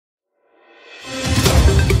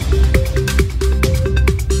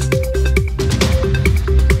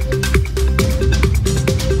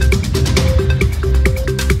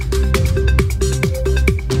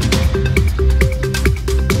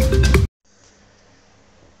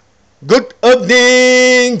Good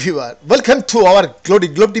evening, viewer. Welcome to our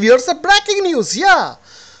Globe viewers. Breaking news.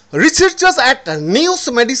 Researchers at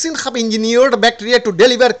News Medicine have engineered bacteria to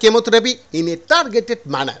deliver chemotherapy in a targeted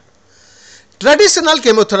manner. Traditional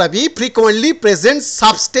chemotherapy frequently presents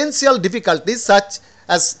substantial difficulties such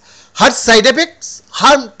as harsh side effects,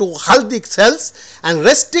 harm to healthy cells, and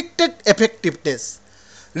restricted effectiveness.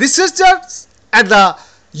 Researchers at the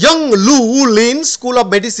Young Lu Lin School of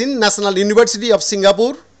Medicine, National University of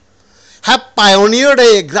Singapore, have pioneered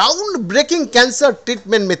a groundbreaking cancer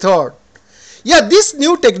treatment method. This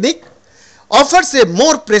new technique offers a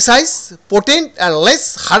more precise, potent, and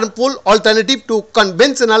less harmful alternative to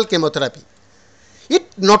conventional chemotherapy.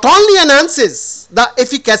 It not only enhances the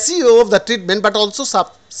efficacy of the treatment but also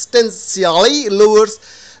substantially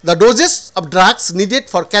lowers the doses of drugs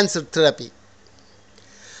needed for cancer therapy.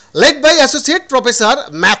 Led by Associate Professor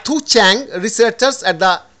Matthew Chang, researchers at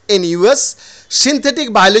the NUS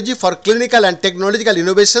Synthetic Biology for Clinical and Technological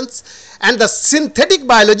Innovations and the Synthetic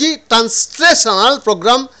Biology Translational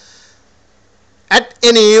Program at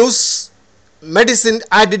NUS Medicine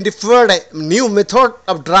identified a new method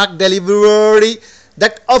of drug delivery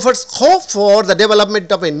that offers hope for the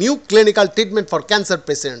development of a new clinical treatment for cancer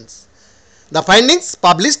patients. The findings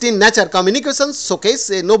published in Nature Communications showcase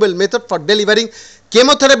a novel method for delivering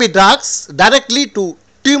chemotherapy drugs directly to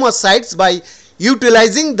tumor sites by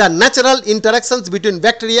utilizing the natural interactions between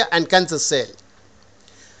bacteria and cancer cells.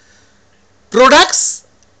 Products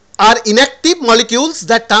are inactive molecules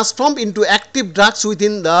that transform into active drugs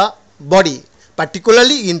within the body,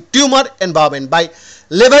 particularly in tumor environment, by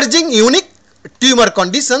leveraging unique tumor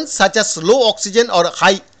conditions such as low oxygen or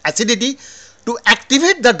high acidity to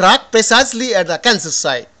activate the drug precisely at the cancer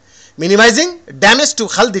site, minimizing damage to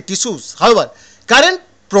healthy tissues. However, current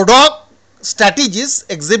product strategies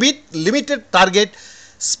exhibit limited target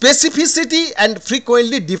specificity and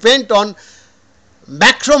frequently depend on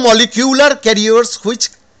macromolecular carriers, which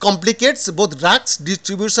complicates both drugs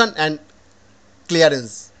distribution and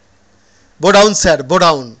clearance. Bow down, sir, bow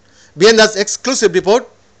down. BN's exclusive report,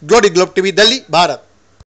 Globe TV, Delhi, Bharat.